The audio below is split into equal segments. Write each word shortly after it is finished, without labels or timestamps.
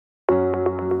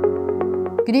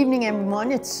Good evening,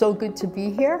 everyone. It's so good to be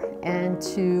here and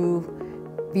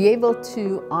to be able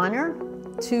to honor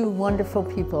two wonderful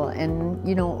people. And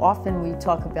you know, often we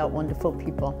talk about wonderful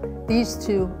people. These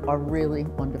two are really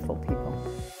wonderful people.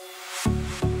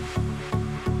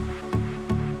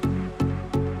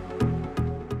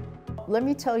 Let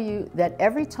me tell you that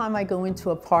every time I go into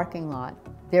a parking lot,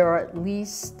 there are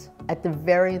at the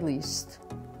very least,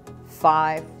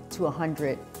 5 to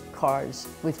 100 cars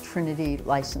with Trinity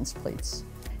license plates.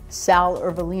 Sal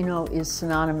Ervolino is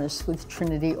synonymous with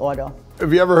Trinity Auto.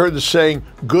 Have you ever heard the saying,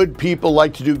 good people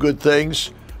like to do good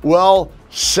things? Well,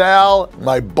 Sal,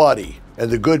 my buddy,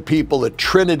 and the good people at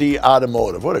Trinity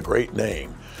Automotive, what a great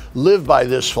name, live by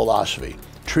this philosophy,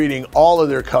 treating all of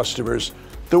their customers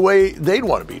the way they'd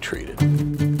want to be treated.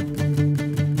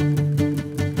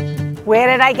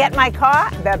 Where did I get my car?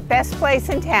 The best place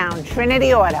in town,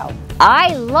 Trinity Auto.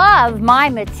 I love my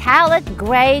metallic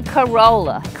gray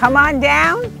Corolla. Come on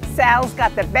down, Sal's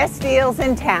got the best deals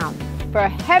in town. For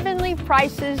heavenly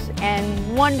prices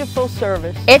and wonderful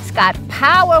service. It's got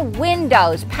power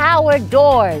windows, power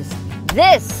doors.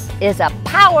 This is a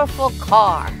powerful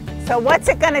car. So what's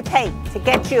it gonna take to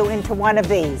get you into one of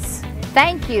these?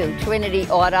 Thank you, Trinity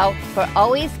Auto, for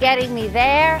always getting me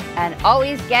there and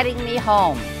always getting me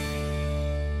home.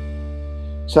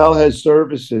 Sal has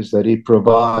services that he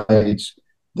provides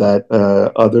that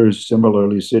others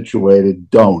similarly situated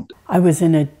don't. I was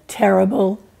in a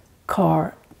terrible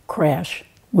car crash.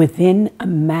 Within a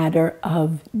matter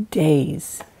of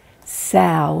days,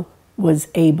 Sal was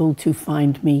able to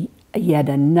find me yet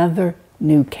another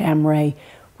new Camry,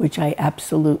 which I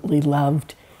absolutely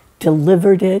loved,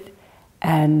 delivered it,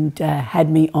 and had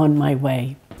me on my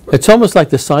way. It's almost like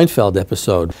the Seinfeld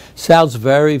episode. Sal's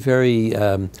very, very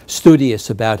studious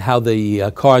about how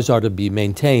the cars are to be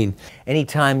maintained.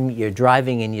 Anytime you're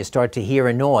driving and you start to hear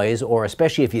a noise, or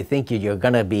especially if you think you're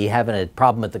going to be having a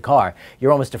problem with the car,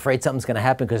 you're almost afraid something's going to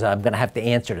happen because I'm going to have to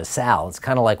answer to Sal. It's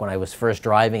kind of like when I was first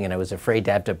driving and I was afraid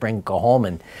to have to go home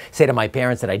and say to my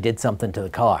parents that I did something to the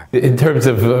car. In terms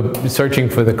of searching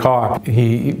for the car,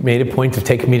 he made a point of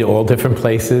taking me to all different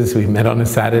places. We met on a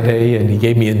Saturday and he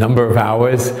gave me a number of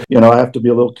hours. You know, I have to be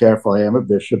a little careful. I am a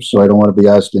bishop, so I don't want to be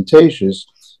ostentatious.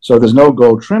 So there's no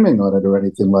gold trimming on it or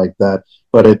anything like that,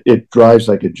 but it drives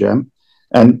like a gem,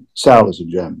 and Sal is a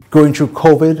gem. Going through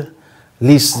COVID,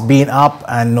 least being up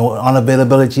and no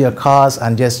unavailability of cars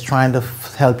and just trying to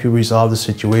help you resolve the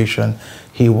situation.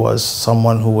 He was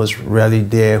someone who was really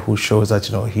there, who shows that,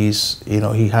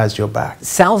 he has your back.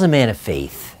 Sal's a man of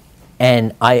faith,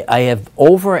 and I have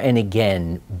over and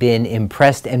again been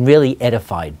impressed and really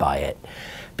edified by it.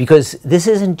 Because this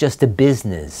isn't just a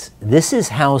business. This is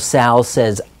how Sal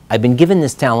says, I've been given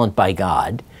this talent by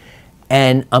God,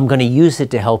 and I'm going to use it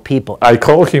to help people. I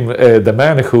call him the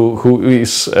man who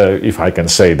is, if I can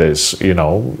say this,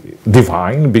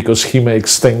 divine, because he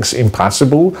makes things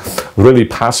impossible, really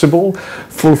possible,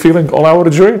 fulfilling all our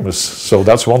dreams. So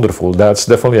that's wonderful. That's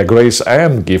definitely a grace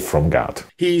and gift from God.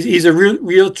 He's a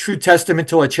real true testament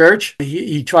to a church.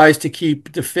 He tries to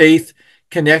keep the faith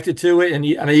connected to it, and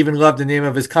I even love the name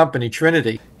of his company,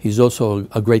 Trinity. He's also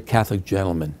a great Catholic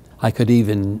gentleman. I could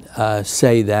even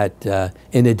say that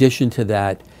in addition to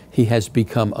that, he has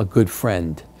become a good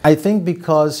friend. I think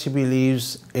because he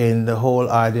believes in the whole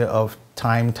idea of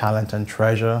time, talent, and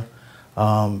treasure.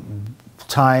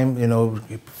 Time,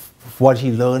 what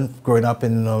he learned growing up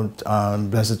in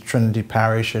Blessed Trinity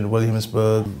Parish in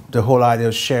Williamsburg, the whole idea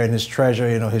of sharing his treasure.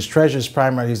 His treasure is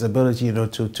primarily his ability,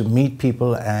 to meet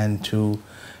people and to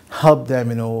help them,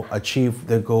 achieve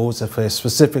their goals,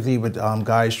 specifically with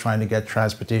guys trying to get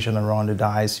transportation around the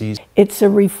diocese. It's a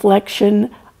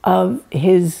reflection of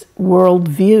his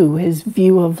worldview, his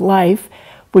view of life,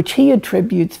 which he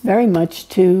attributes very much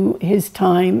to his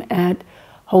time at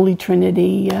Holy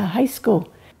Trinity High School.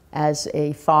 As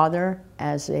a father,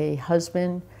 as a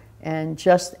husband, and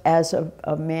just as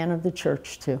a man of the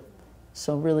church too.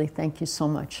 So really, thank you so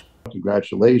much.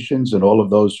 Congratulations, and all of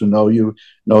those who know you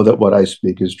know that what I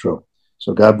speak is true.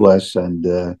 So God bless, and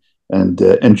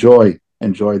enjoy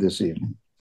this evening.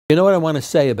 You know what I want to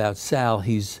say about Sal?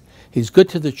 He's good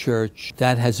to the church.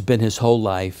 That has been his whole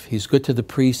life. He's good to the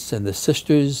priests and the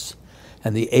sisters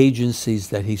and the agencies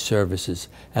that he services,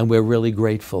 and we're really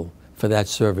grateful for that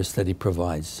service that he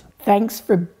provides. Thanks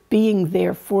for being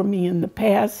there for me in the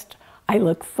past. I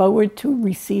look forward to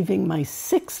receiving my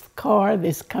 6th car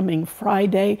this coming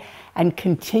Friday and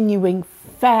continuing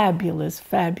fabulous,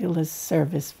 fabulous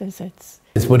service visits.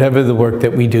 It's whatever the work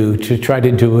that we do, to try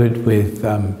to do it with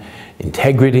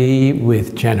integrity,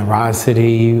 with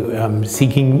generosity,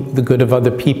 seeking the good of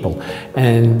other people.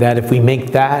 And that if we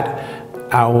make that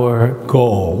our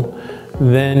goal,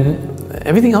 then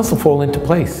everything else will fall into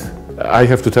place. I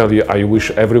have to tell you, I wish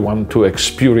everyone to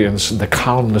experience the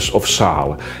calmness of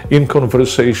Sal in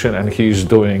conversation, and he's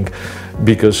doing,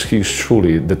 because he's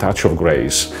truly the touch of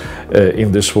grace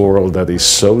in this world that is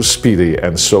so speedy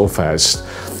and so fast.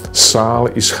 Sal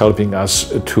is helping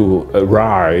us to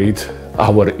ride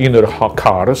our inner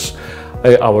cars,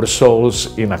 our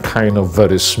souls in a kind of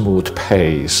very smooth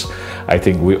pace. I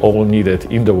think we all need it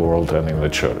in the world and in the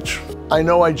church. I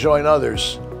know I join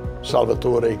others,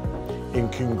 Salvatore, in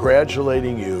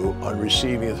congratulating you on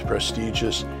receiving the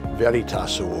prestigious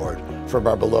Veritas Award from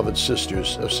our beloved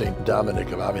sisters of St.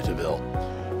 Dominic of Amityville.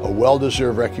 A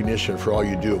well-deserved recognition for all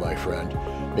you do, my friend.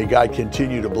 May God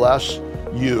continue to bless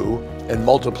you and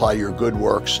multiply your good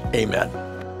works. Amen.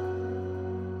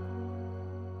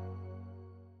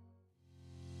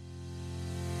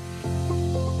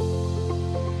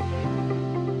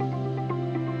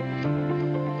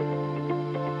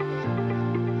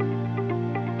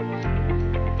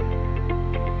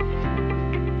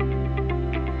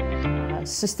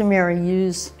 Sister Mary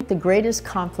used the greatest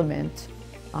compliment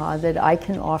that I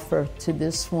can offer to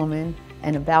this woman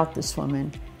and about this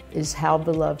woman is how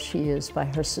beloved she is by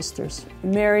her sisters.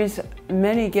 Mary's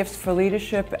many gifts for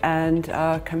leadership and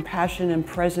compassion and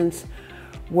presence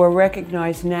were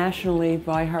recognized nationally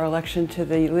by her election to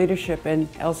the leadership in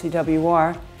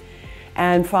LCWR.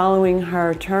 And following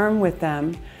her term with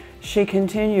them, she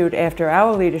continued after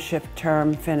our leadership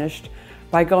term finished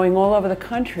by going all over the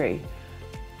country,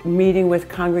 meeting with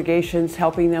congregations,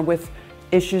 helping them with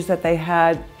issues that they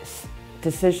had,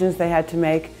 decisions they had to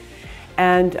make.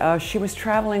 And she was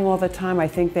traveling all the time. I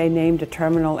think they named a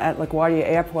terminal at LaGuardia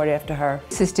Airport after her.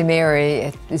 Sister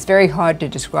Mary, it's very hard to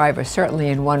describe her, certainly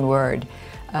in one word.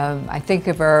 I think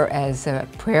of her as a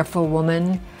prayerful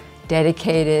woman,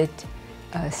 dedicated,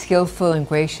 skillful and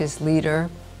gracious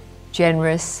leader,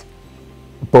 generous.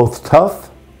 Both tough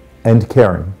and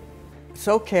caring.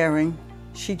 So caring.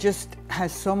 She just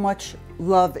has so much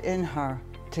love in her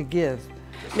to give.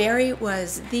 Mary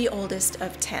was the oldest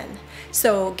of 10.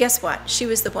 So guess what? She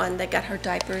was the one that got her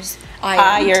diapers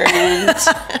ironed.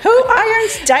 Who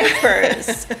irons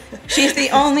diapers? She's the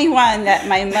only one that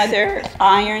my mother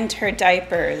ironed her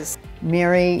diapers.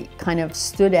 Mary kind of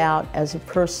stood out as a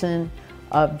person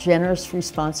of generous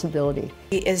responsibility.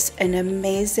 She is an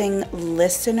amazing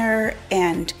listener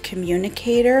and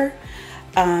communicator.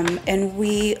 And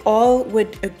we all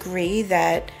would agree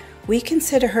that we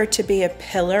consider her to be a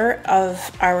pillar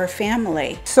of our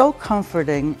family. So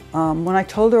comforting. When I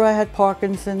told her I had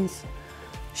Parkinson's,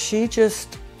 she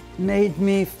just made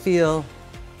me feel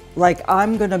like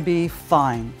I'm gonna be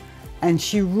fine. And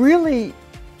she really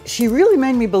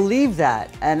made me believe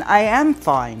that, and I am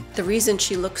fine. The reason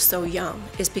she looks so young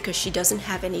is because she doesn't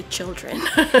have any children.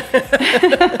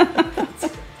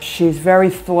 She's very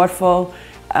thoughtful.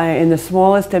 In the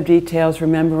smallest of details,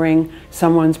 remembering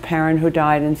someone's parent who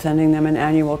died and sending them an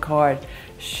annual card.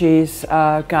 She's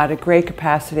got a great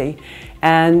capacity,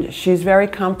 and she's very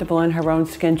comfortable in her own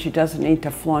skin. She doesn't need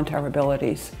to flaunt her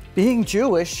abilities. Being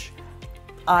Jewish,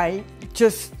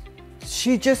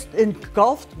 she just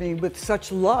engulfed me with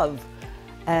such love,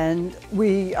 and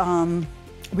we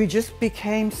just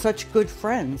became such good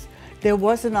friends. There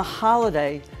wasn't a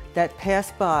holiday that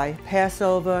passed by,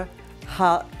 Passover,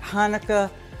 Hanukkah,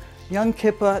 Yom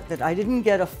Kippur, that I didn't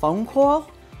get a phone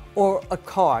call or a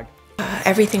card.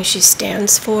 Everything she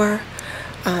stands for,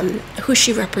 who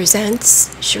she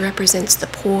represents the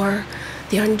poor,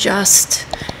 the unjust.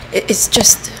 It's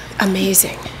just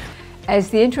amazing. As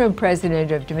the interim president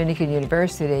of Dominican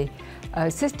University,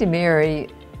 Sister Mary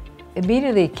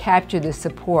immediately captured the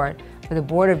support of the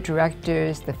board of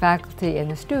directors, the faculty, and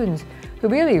the students who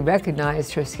really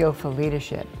recognized her skillful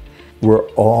leadership. We're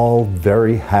all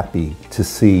very happy to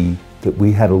see that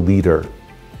we had a leader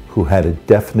who had a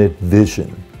definite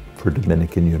vision for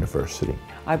Dominican University.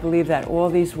 I believe that all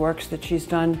these works that she's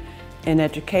done in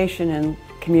education and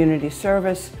community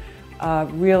service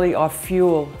really are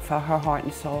fuel for her heart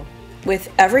and soul.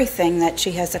 With everything that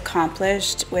she has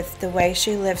accomplished, with the way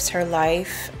she lives her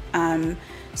life,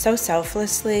 so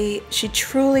selflessly, she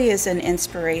truly is an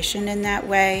inspiration in that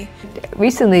way.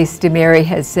 Recently, Sister Mary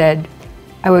has said,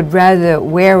 I would rather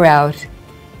wear out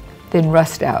than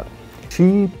rust out.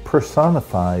 She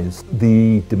personifies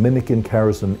the Dominican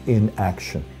charism in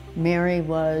action. Mary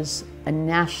was a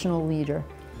national leader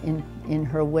in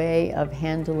her way of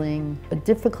handling a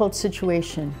difficult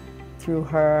situation through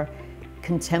her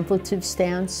contemplative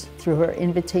stance, through her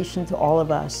invitation to all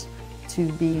of us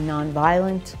to be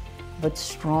nonviolent, but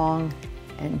strong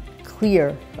and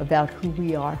clear about who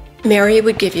we are. Mary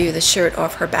would give you the shirt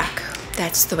off her back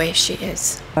that's the way she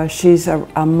is. She's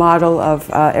a model of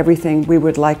everything we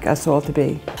would like us all to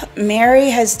be. Mary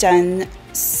has done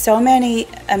so many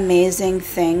amazing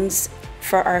things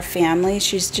for our family.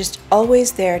 She's just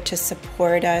always there to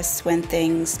support us when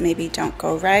things maybe don't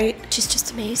go right. She's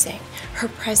just amazing. Her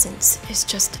presence is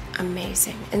just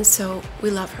amazing, and so we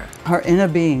love her. Her inner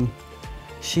being,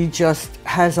 she just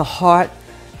has a heart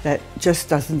that just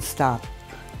doesn't stop.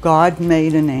 God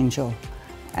made an angel,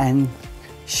 and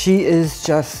she is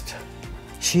just,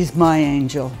 she's my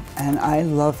angel, and I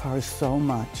love her so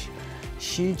much.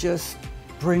 She just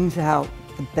brings out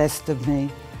the best of me.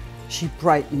 She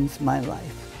brightens my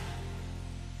life.